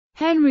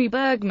Henry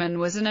Bergman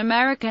was an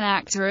American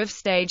actor of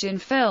stage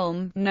and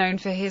film, known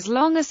for his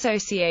long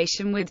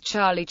association with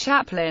Charlie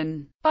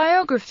Chaplin.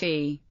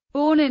 Biography.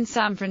 Born in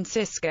San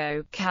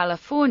Francisco,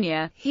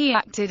 California, he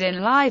acted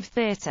in live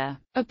theater,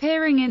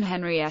 appearing in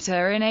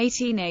Henrietta in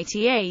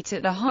 1888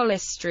 at the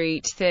Hollis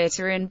Street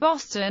Theater in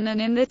Boston and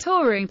in the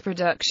touring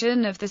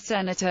production of The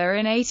Senator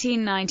in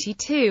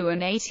 1892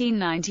 and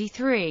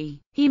 1893.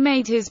 He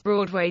made his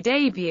Broadway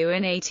debut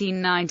in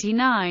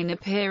 1899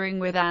 appearing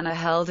with Anna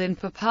Held in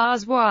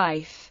Papa's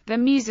Wife, the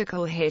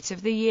musical hit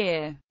of the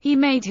year. He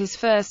made his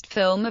first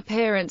film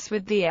appearance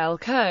with the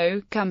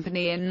Elko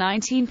Company in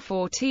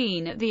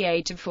 1914 at the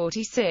age of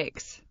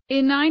 46.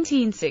 In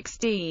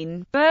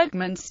 1916,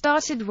 Bergman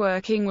started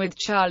working with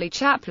Charlie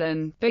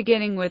Chaplin,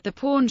 beginning with The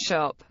Pawn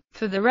Shop.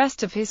 For the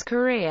rest of his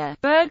career,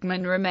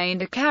 Bergman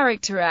remained a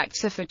character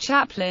actor for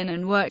Chaplin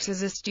and worked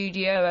as a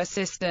studio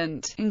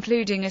assistant,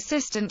 including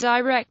assistant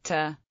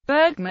director.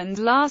 Bergman's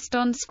last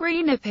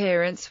on-screen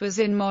appearance was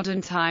in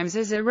Modern Times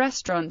as a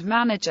restaurant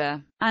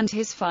manager, and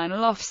his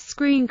final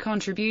off-screen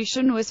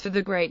contribution was for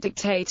The Great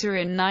Dictator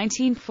in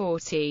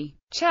 1940.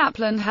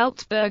 Chaplin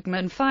helped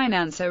Bergman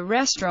finance a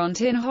restaurant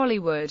in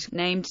Hollywood,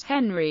 named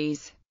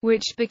Henry's,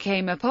 which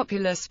became a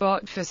popular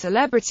spot for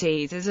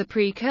celebrities as a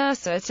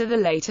precursor to the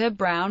later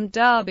Brown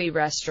Derby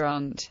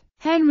restaurant.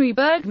 Henry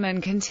Bergman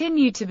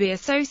continued to be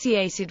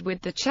associated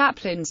with the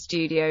Chaplin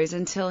Studios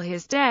until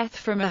his death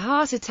from a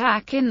heart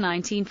attack in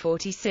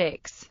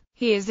 1946.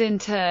 He is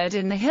interred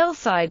in the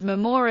Hillside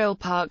Memorial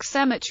Park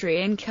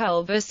Cemetery in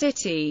Culver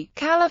City,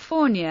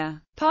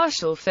 California.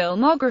 Partial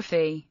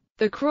filmography.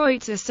 The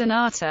Kreutzer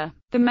Sonata,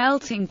 The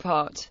Melting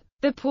Pot,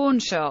 The Pawn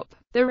Shop,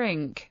 The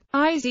Rink,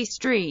 Easy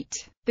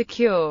Street, The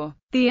Cure,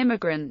 The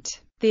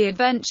Immigrant, The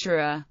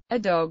Adventurer, A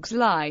Dog's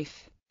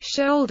Life,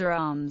 Shoulder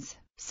Arms,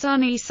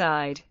 Sunny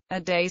Side,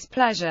 A Day's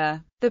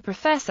Pleasure, The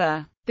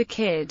Professor, The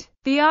Kid,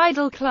 The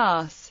Idle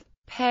Class,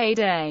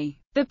 Payday,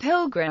 The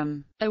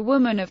Pilgrim, A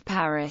Woman of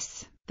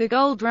Paris, The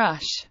Gold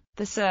Rush,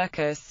 The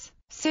Circus,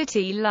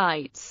 City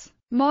Lights,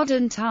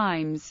 Modern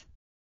Times.